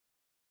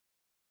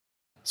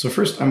So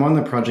first, I'm on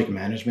the project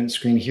management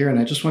screen here, and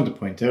I just want to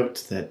point out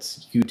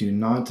that you do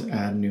not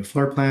add new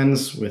floor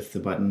plans with the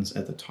buttons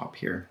at the top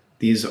here.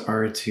 These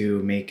are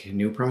to make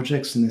new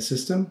projects in the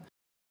system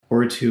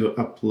or to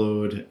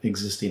upload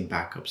existing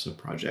backups of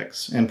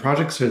projects. And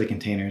projects are the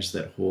containers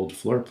that hold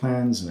floor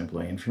plans and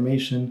employee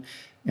information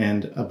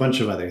and a bunch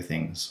of other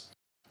things.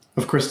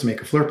 Of course, to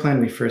make a floor plan,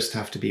 we first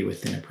have to be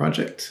within a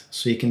project.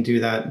 So you can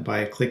do that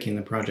by clicking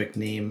the project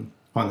name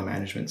on the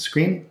management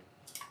screen.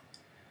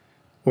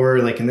 Or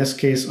like in this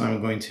case,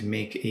 I'm going to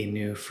make a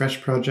new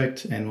fresh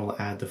project and we'll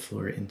add the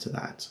floor into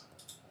that.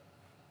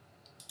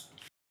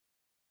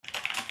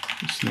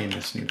 Just name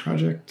this new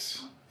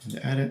project and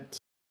add it.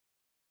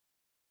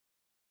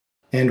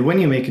 And when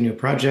you make a new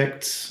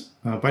project,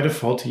 by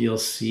default, you'll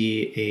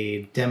see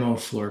a demo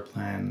floor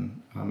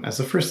plan as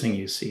the first thing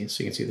you see.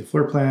 So you can see the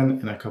floor plan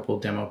and a couple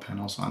demo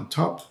panels on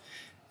top.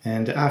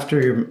 And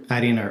after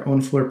adding our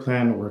own floor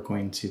plan, we're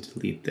going to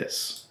delete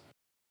this.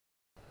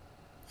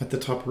 At the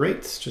top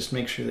right, just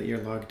make sure that you're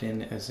logged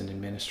in as an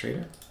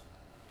administrator.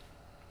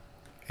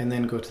 And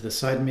then go to the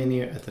side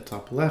menu at the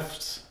top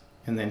left,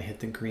 and then hit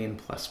the green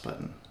plus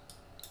button.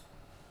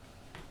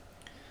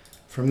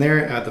 From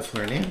there, add the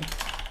floor name.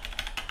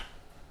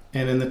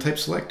 And in the type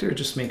selector,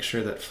 just make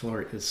sure that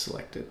floor is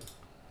selected.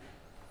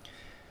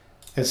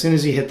 As soon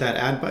as you hit that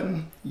add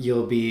button,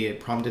 you'll be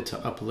prompted to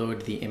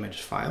upload the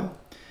image file.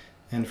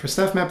 And for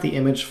StaffMap, the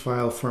image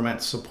file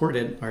formats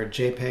supported are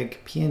JPEG,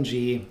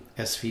 PNG,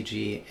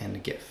 SVG,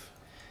 and GIF.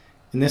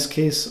 In this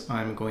case,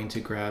 I'm going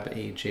to grab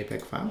a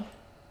JPEG file.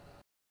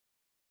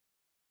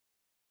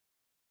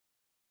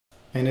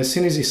 And as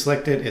soon as you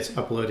select it, it's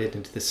uploaded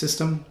into the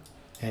system,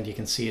 and you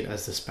can see it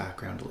as this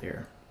background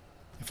layer.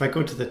 If I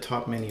go to the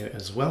top menu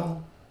as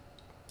well,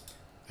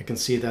 I can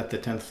see that the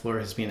 10th floor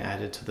has been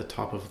added to the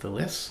top of the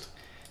list.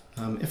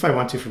 If I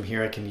want to from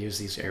here, I can use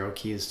these arrow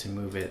keys to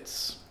move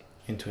it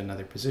into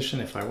another position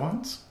if I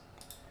want,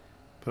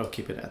 but I'll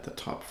keep it at the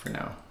top for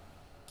now.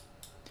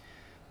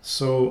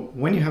 So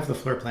when you have the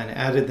floor plan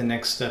added, the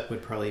next step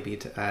would probably be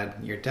to add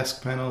your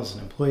desk panels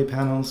and employee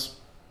panels.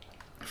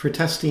 For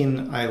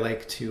testing, I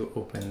like to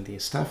open the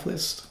staff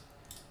list,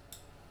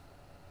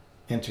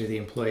 enter the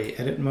employee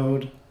edit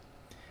mode,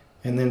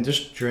 and then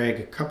just drag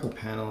a couple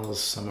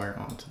panels somewhere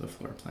onto the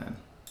floor plan.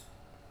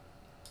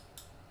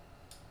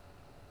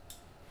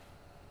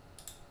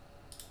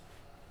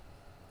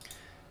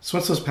 So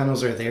once those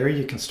panels are there,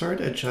 you can start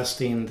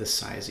adjusting the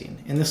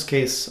sizing. In this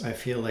case, I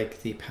feel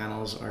like the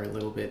panels are a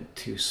little bit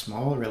too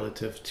small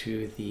relative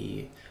to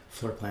the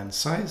floor plan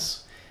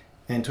size.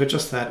 And to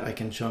adjust that, I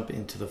can jump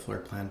into the floor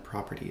plan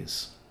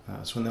properties.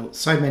 So in the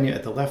side menu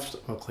at the left,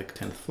 I'll click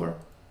 10th floor,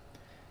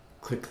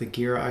 click the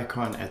gear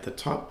icon at the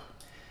top,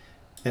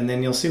 and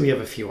then you'll see we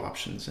have a few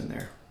options in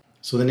there.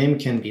 So the name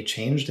can be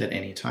changed at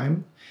any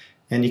time.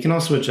 And you can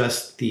also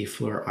adjust the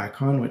floor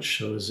icon, which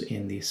shows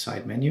in the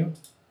side menu,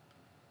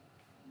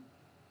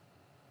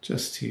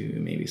 just to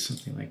maybe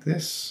something like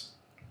this.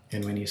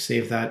 And when you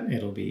save that,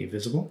 it'll be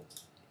visible.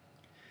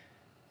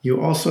 You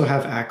also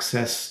have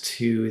access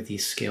to the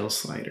scale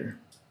slider.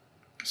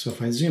 So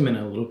if I zoom in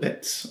a little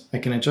bit, I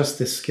can adjust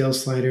this scale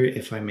slider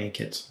if I make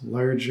it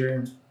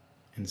larger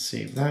and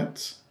save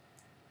that.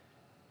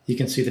 You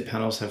can see the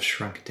panels have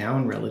shrunk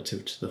down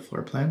relative to the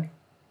floor plan.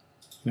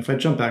 And if I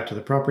jump back to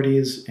the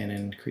properties and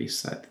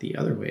increase that the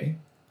other way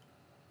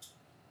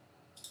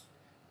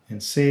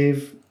and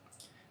save,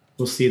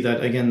 we'll see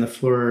that again, the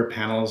floor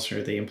panels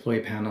or the employee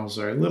panels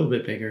are a little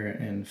bit bigger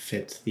and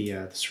fit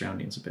the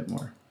surroundings a bit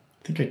more.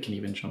 I think I can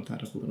even jump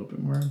that up a little bit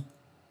more.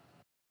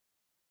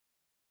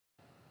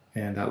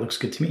 And that looks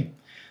good to me.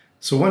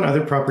 So one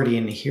other property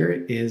in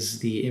here is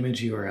the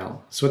image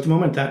URL. So at the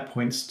moment that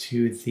points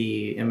to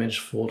the image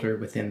folder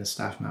within the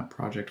StaffMap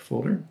project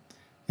folder.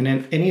 And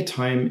at any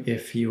time,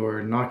 if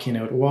you're knocking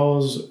out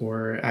walls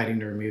or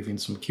adding or removing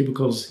some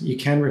cubicles, you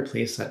can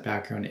replace that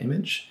background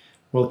image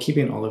while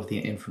keeping all of the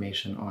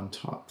information on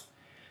top.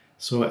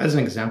 So as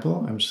an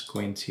example, I'm just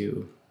going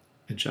to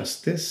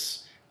adjust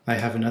this. I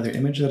have another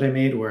image that I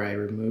made where I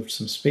removed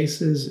some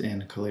spaces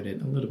and colored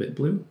it a little bit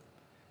blue.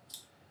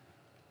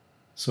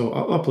 So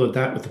I'll upload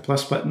that with the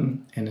plus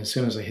button, and as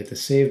soon as I hit the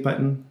save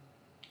button,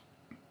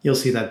 you'll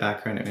see that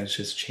background image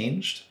has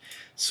changed.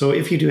 So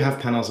if you do have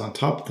panels on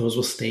top, those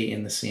will stay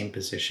in the same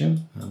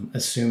position,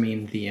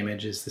 assuming the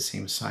image is the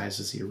same size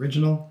as the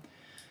original.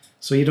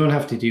 So you don't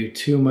have to do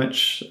too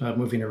much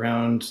moving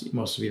around.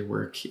 Most of your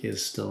work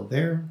is still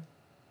there.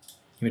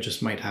 You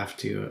just might have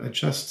to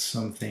adjust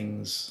some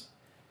things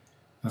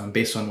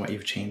based on what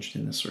you've changed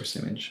in the source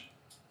image.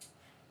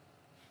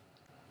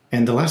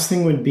 And the last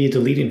thing would be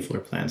deleting floor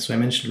plans. So I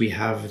mentioned we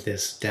have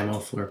this demo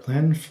floor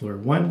plan, floor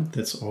 1,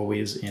 that's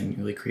always in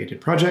newly created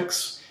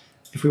projects.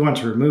 If we want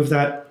to remove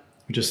that,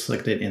 we just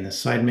select it in the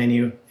side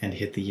menu and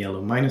hit the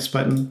yellow minus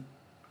button,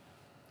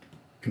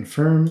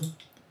 confirm,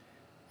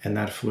 and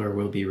that floor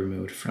will be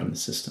removed from the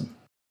system.